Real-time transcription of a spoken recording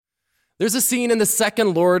There's a scene in the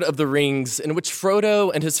second Lord of the Rings in which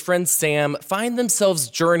Frodo and his friend Sam find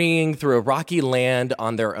themselves journeying through a rocky land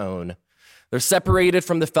on their own. They're separated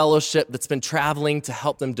from the fellowship that's been traveling to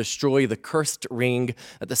help them destroy the cursed ring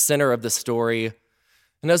at the center of the story.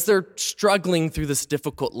 And as they're struggling through this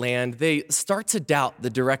difficult land, they start to doubt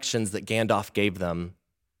the directions that Gandalf gave them.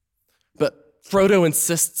 But Frodo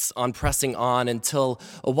insists on pressing on until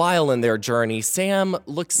a while in their journey, Sam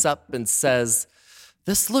looks up and says,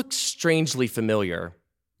 "This looks strangely familiar."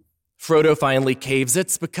 Frodo finally caves.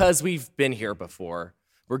 "It's because we've been here before.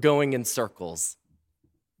 We're going in circles."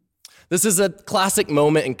 This is a classic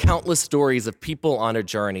moment in countless stories of people on a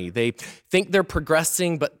journey. They think they're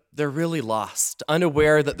progressing, but they're really lost,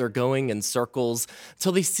 unaware that they're going in circles,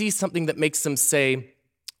 until they see something that makes them say,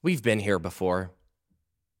 "We've been here before."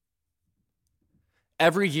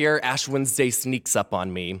 Every year, Ash Wednesday sneaks up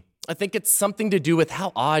on me. I think it's something to do with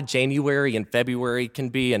how odd January and February can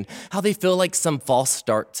be and how they feel like some false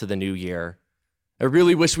start to the new year. I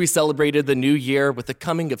really wish we celebrated the new year with the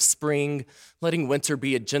coming of spring, letting winter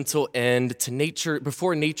be a gentle end to nature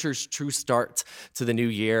before nature's true start to the new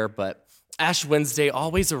year. But Ash Wednesday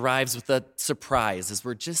always arrives with a surprise as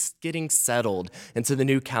we're just getting settled into the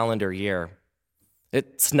new calendar year.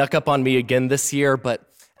 It snuck up on me again this year,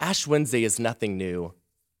 but Ash Wednesday is nothing new.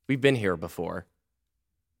 We've been here before.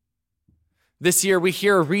 This year, we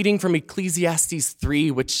hear a reading from Ecclesiastes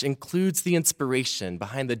 3, which includes the inspiration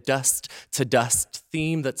behind the dust to dust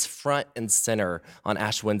theme that's front and center on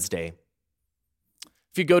Ash Wednesday.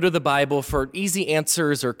 If you go to the Bible for easy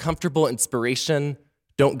answers or comfortable inspiration,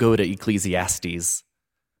 don't go to Ecclesiastes.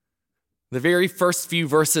 The very first few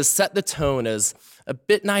verses set the tone as a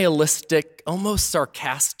bit nihilistic, almost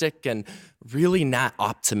sarcastic, and really not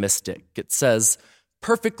optimistic. It says,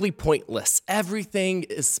 "Perfectly pointless. Everything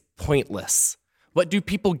is pointless. What do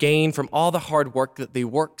people gain from all the hard work that they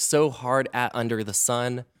work so hard at under the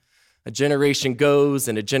sun? A generation goes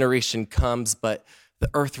and a generation comes, but the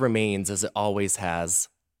earth remains as it always has."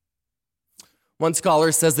 One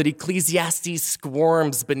scholar says that Ecclesiastes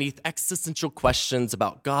squirms beneath existential questions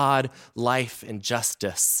about God, life, and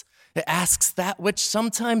justice. It asks that which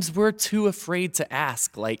sometimes we're too afraid to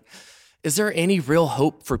ask, like, is there any real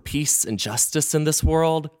hope for peace and justice in this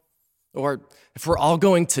world? Or if we're all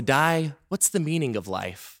going to die, what's the meaning of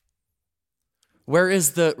life? Where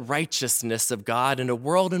is the righteousness of God in a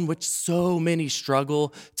world in which so many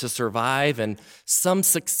struggle to survive and some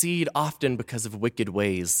succeed often because of wicked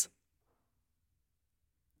ways?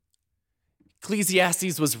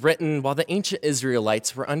 Ecclesiastes was written while the ancient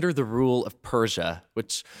Israelites were under the rule of Persia,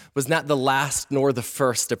 which was not the last nor the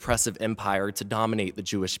first oppressive empire to dominate the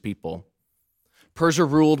Jewish people. Persia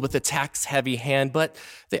ruled with a tax-heavy hand, but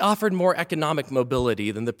they offered more economic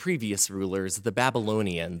mobility than the previous rulers, the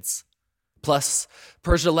Babylonians. Plus,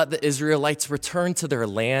 Persia let the Israelites return to their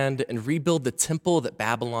land and rebuild the temple that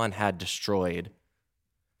Babylon had destroyed.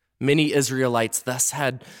 Many Israelites thus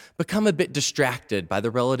had become a bit distracted by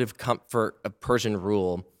the relative comfort of Persian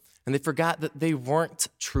rule, and they forgot that they weren't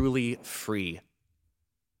truly free.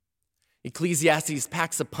 Ecclesiastes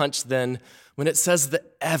packs a punch then when it says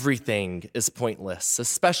that everything is pointless,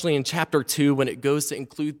 especially in chapter 2 when it goes to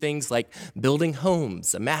include things like building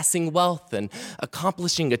homes, amassing wealth, and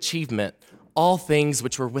accomplishing achievement, all things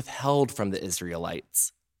which were withheld from the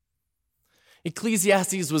Israelites.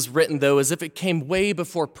 Ecclesiastes was written, though, as if it came way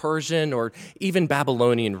before Persian or even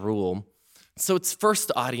Babylonian rule. So its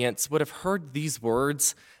first audience would have heard these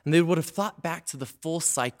words, and they would have thought back to the full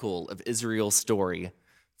cycle of Israel's story,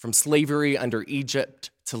 from slavery under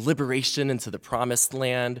Egypt to liberation into the Promised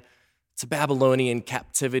Land, to Babylonian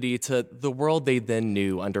captivity, to the world they then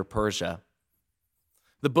knew under Persia.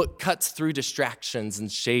 The book cuts through distractions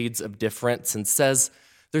and shades of difference and says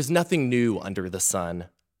there's nothing new under the sun.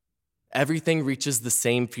 Everything reaches the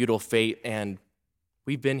same futile fate, and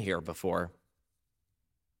we've been here before.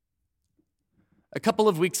 A couple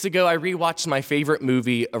of weeks ago, I rewatched my favorite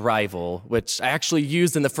movie, Arrival, which I actually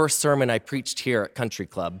used in the first sermon I preached here at Country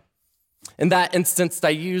Club. In that instance, I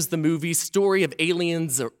used the movie's story of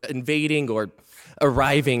aliens invading or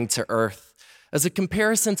arriving to Earth as a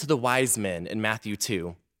comparison to the wise men in Matthew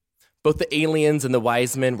 2. Both the aliens and the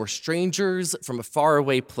wise men were strangers from a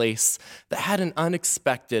faraway place that had an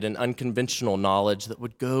unexpected and unconventional knowledge that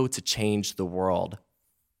would go to change the world.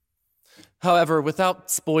 However, without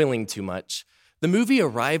spoiling too much, the movie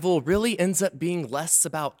Arrival really ends up being less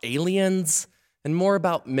about aliens and more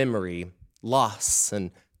about memory, loss, and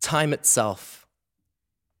time itself.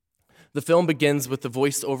 The film begins with the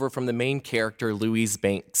voiceover from the main character, Louise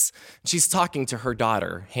Banks. She's talking to her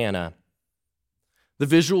daughter, Hannah. The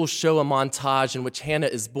visuals show a montage in which Hannah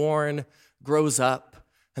is born, grows up,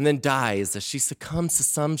 and then dies as she succumbs to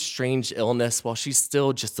some strange illness while she's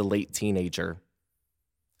still just a late teenager.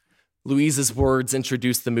 Louise's words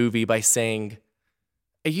introduce the movie by saying,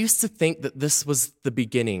 "I used to think that this was the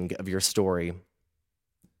beginning of your story.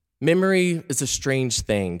 Memory is a strange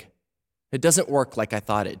thing. It doesn't work like I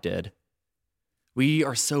thought it did. We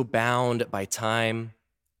are so bound by time,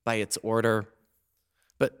 by its order,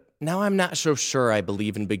 but now I'm not so sure I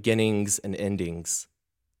believe in beginnings and endings.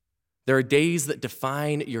 There are days that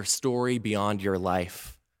define your story beyond your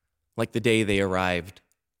life, like the day they arrived."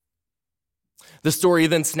 The story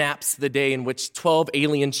then snaps to the day in which 12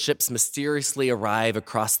 alien ships mysteriously arrive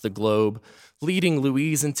across the globe, leading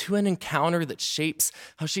Louise into an encounter that shapes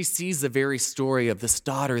how she sees the very story of this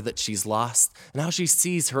daughter that she's lost and how she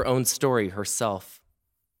sees her own story herself.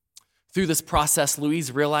 Through this process,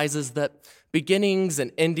 Louise realizes that beginnings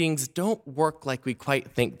and endings don't work like we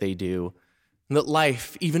quite think they do, and that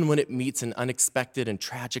life, even when it meets an unexpected and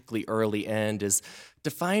tragically early end, is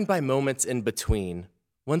defined by moments in between,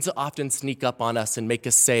 ones that often sneak up on us and make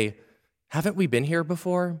us say, "Haven't we been here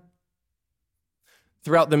before?"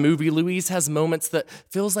 Throughout the movie, Louise has moments that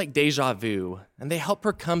feels like deja vu, and they help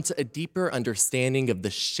her come to a deeper understanding of the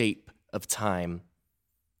shape of time.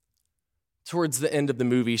 Towards the end of the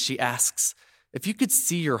movie, she asks, "If you could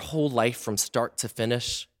see your whole life from start to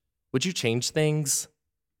finish, would you change things?"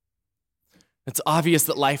 It's obvious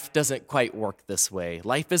that life doesn't quite work this way.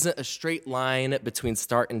 Life isn't a straight line between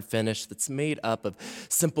start and finish that's made up of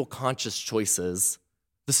simple conscious choices.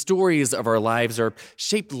 The stories of our lives are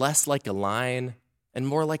shaped less like a line and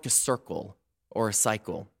more like a circle or a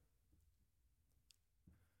cycle.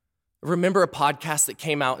 I remember a podcast that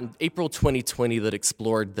came out in April 2020 that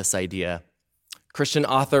explored this idea. Christian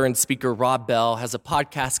author and speaker Rob Bell has a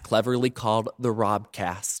podcast cleverly called The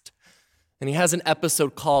Robcast. And he has an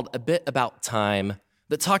episode called A Bit About Time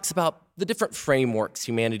that talks about the different frameworks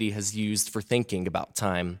humanity has used for thinking about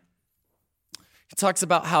time. He talks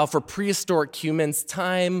about how for prehistoric humans,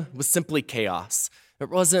 time was simply chaos. It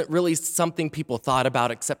wasn't really something people thought about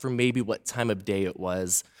except for maybe what time of day it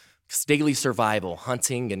was. Because daily survival,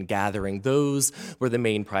 hunting and gathering, those were the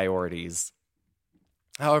main priorities.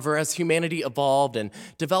 However, as humanity evolved and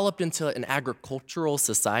developed into an agricultural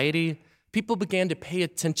society, people began to pay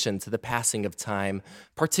attention to the passing of time,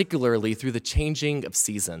 particularly through the changing of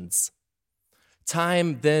seasons.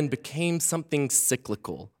 Time then became something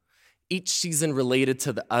cyclical, each season related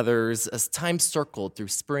to the others as time circled through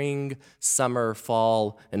spring, summer,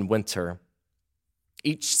 fall, and winter.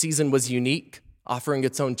 Each season was unique, offering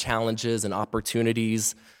its own challenges and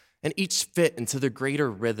opportunities, and each fit into the greater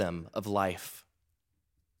rhythm of life.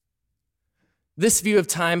 This view of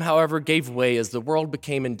time, however, gave way as the world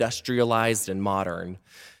became industrialized and modern.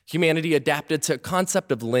 Humanity adapted to a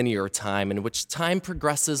concept of linear time, in which time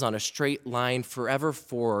progresses on a straight line forever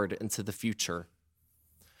forward into the future.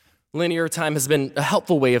 Linear time has been a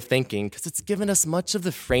helpful way of thinking because it's given us much of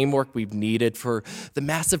the framework we've needed for the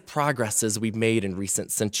massive progresses we've made in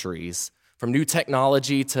recent centuries, from new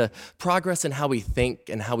technology to progress in how we think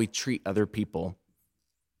and how we treat other people.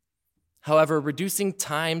 However, reducing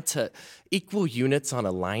time to equal units on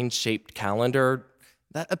a line-shaped calendar,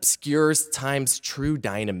 that obscures time's true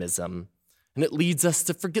dynamism, and it leads us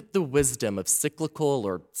to forget the wisdom of cyclical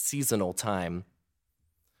or seasonal time.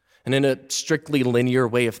 And in a strictly linear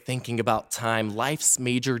way of thinking about time, life's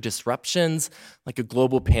major disruptions, like a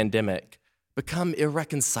global pandemic, become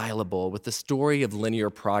irreconcilable with the story of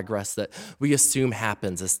linear progress that we assume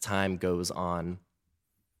happens as time goes on.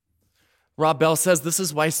 Rob Bell says this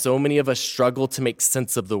is why so many of us struggle to make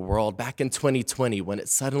sense of the world back in 2020 when it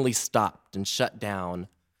suddenly stopped and shut down.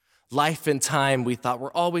 Life and time we thought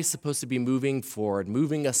were always supposed to be moving forward,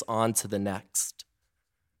 moving us on to the next.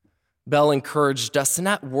 Bell encouraged us to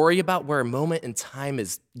not worry about where a moment in time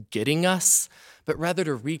is getting us, but rather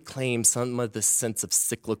to reclaim some of the sense of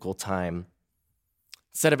cyclical time.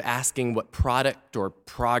 Instead of asking what product or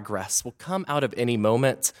progress will come out of any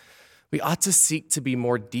moment, we ought to seek to be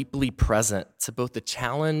more deeply present to both the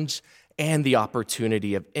challenge and the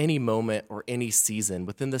opportunity of any moment or any season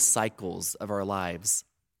within the cycles of our lives.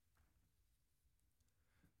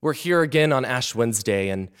 We're here again on Ash Wednesday,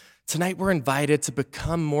 and tonight we're invited to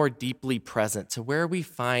become more deeply present to where we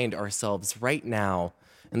find ourselves right now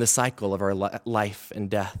in the cycle of our life and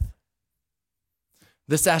death.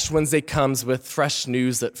 This Ash Wednesday comes with fresh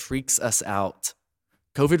news that freaks us out.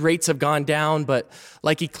 COVID rates have gone down, but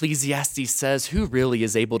like Ecclesiastes says, who really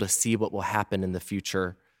is able to see what will happen in the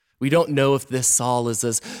future? We don't know if this all is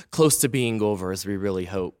as close to being over as we really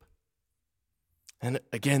hope. And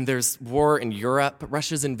again, there's war in Europe.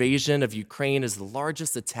 Russia's invasion of Ukraine is the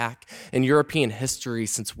largest attack in European history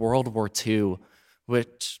since World War II,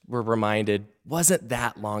 which we're reminded wasn't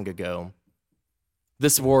that long ago.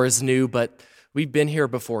 This war is new, but we've been here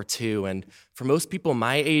before too. And for most people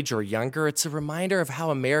my age or younger, it's a reminder of how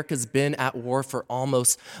America's been at war for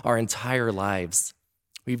almost our entire lives.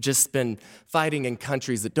 We've just been fighting in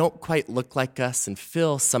countries that don't quite look like us and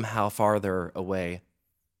feel somehow farther away.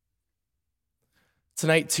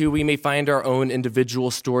 Tonight, too, we may find our own individual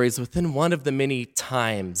stories within one of the many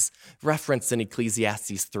times referenced in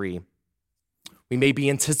Ecclesiastes 3. We may be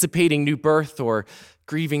anticipating new birth or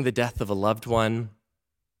grieving the death of a loved one.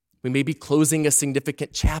 We may be closing a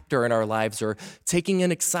significant chapter in our lives or taking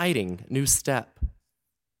an exciting new step.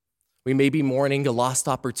 We may be mourning a lost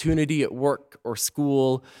opportunity at work or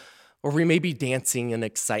school, or we may be dancing in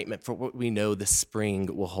excitement for what we know this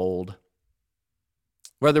spring will hold.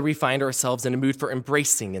 Whether we find ourselves in a mood for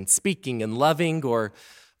embracing and speaking and loving, or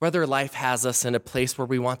whether life has us in a place where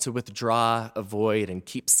we want to withdraw, avoid, and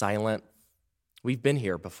keep silent, we've been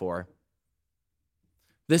here before.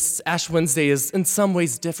 This Ash Wednesday is in some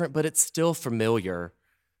ways different, but it's still familiar.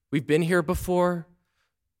 We've been here before.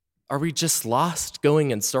 Are we just lost,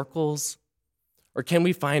 going in circles? Or can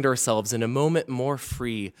we find ourselves in a moment more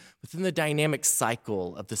free within the dynamic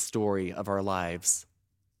cycle of the story of our lives?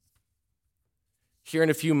 Here in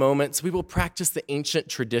a few moments, we will practice the ancient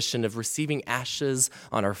tradition of receiving ashes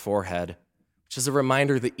on our forehead, which is a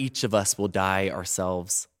reminder that each of us will die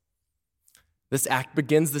ourselves. This act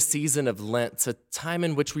begins the season of Lent, a time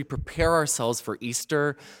in which we prepare ourselves for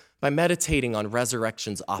Easter by meditating on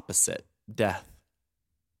resurrection's opposite, death.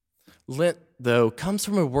 Lent, though, comes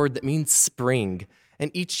from a word that means spring,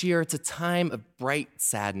 and each year it's a time of bright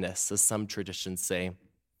sadness, as some traditions say.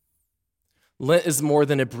 Lent is more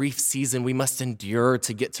than a brief season we must endure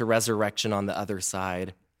to get to resurrection on the other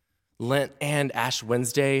side. Lent and Ash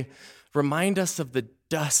Wednesday remind us of the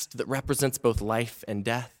dust that represents both life and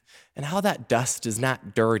death, and how that dust is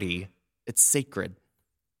not dirty, it's sacred.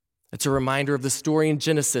 It's a reminder of the story in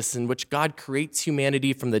Genesis in which God creates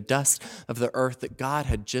humanity from the dust of the earth that God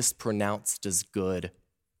had just pronounced as good.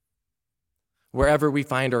 Wherever we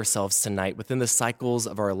find ourselves tonight within the cycles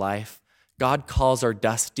of our life, God calls our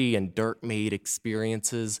dusty and dirt-made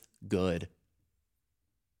experiences good.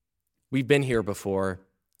 We've been here before,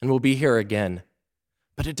 and we'll be here again,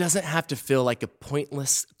 but it doesn't have to feel like a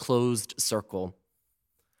pointless, closed circle.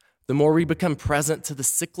 The more we become present to the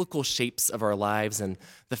cyclical shapes of our lives and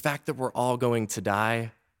the fact that we're all going to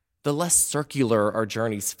die, the less circular our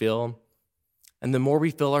journeys feel, and the more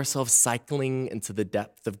we feel ourselves cycling into the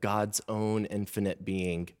depth of God's own infinite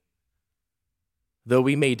being. Though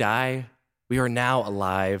we may die, we are now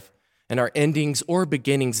alive, and our endings or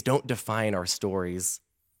beginnings don't define our stories.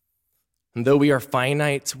 And though we are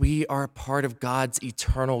finite, we are a part of God's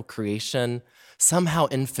eternal creation, somehow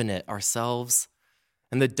infinite ourselves.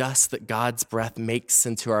 And the dust that God's breath makes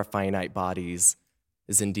into our finite bodies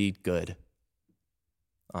is indeed good.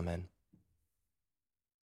 Amen.